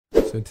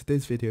So in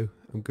today's video,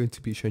 I'm going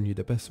to be showing you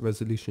the best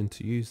resolution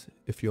to use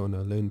if you're on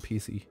a lone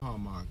PC. Oh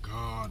my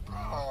god, bro.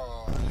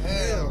 Oh,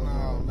 hell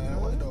no,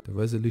 man. What the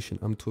resolution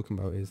I'm talking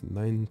about is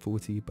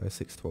 940 by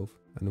 612,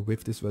 and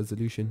with this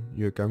resolution,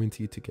 you're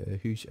guaranteed to get a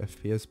huge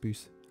FPS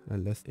boost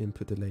and less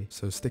input delay.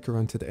 So stick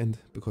around to the end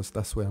because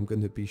that's where I'm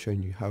going to be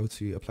showing you how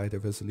to apply the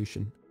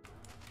resolution.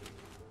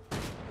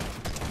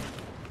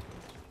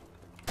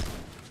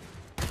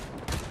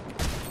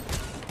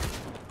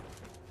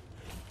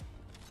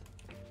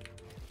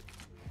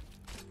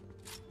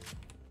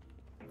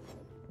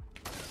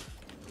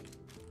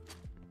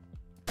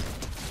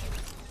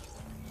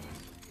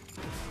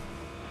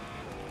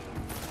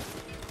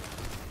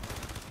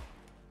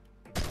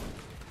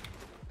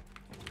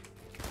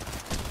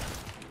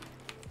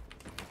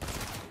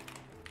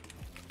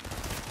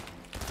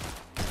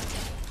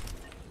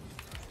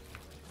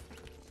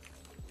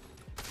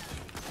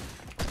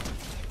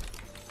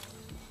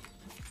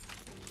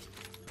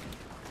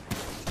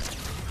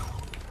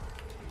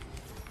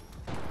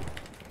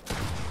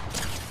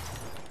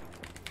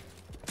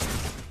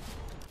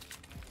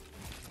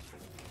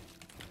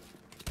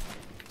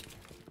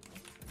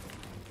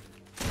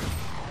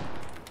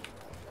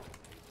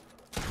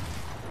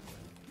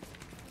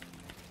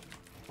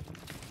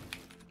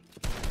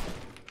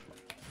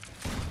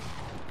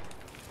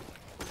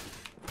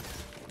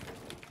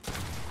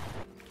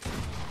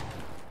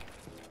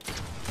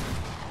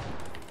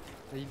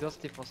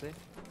 L'identité français.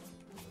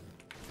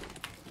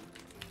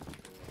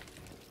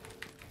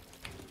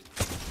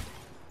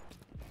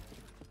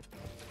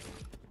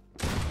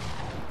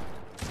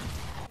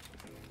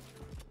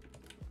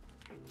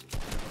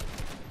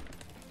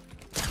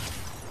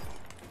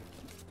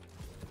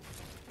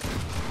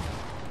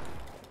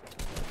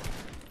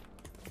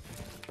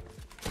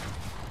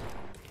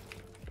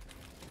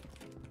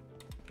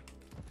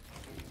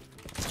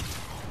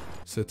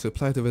 So to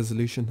apply the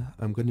resolution,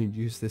 I'm going to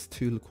use this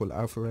tool called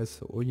AlphaRes.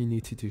 So all you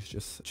need to do is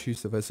just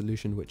choose the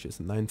resolution, which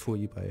is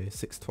 940 by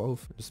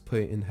 612. Just put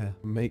it in here.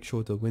 Make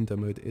sure the window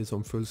mode is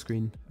on full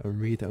screen and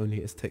read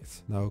only as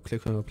text. Now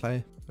click on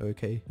apply,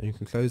 okay, and you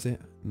can close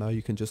it. Now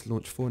you can just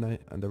launch Fortnite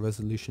and the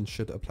resolution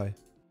should apply.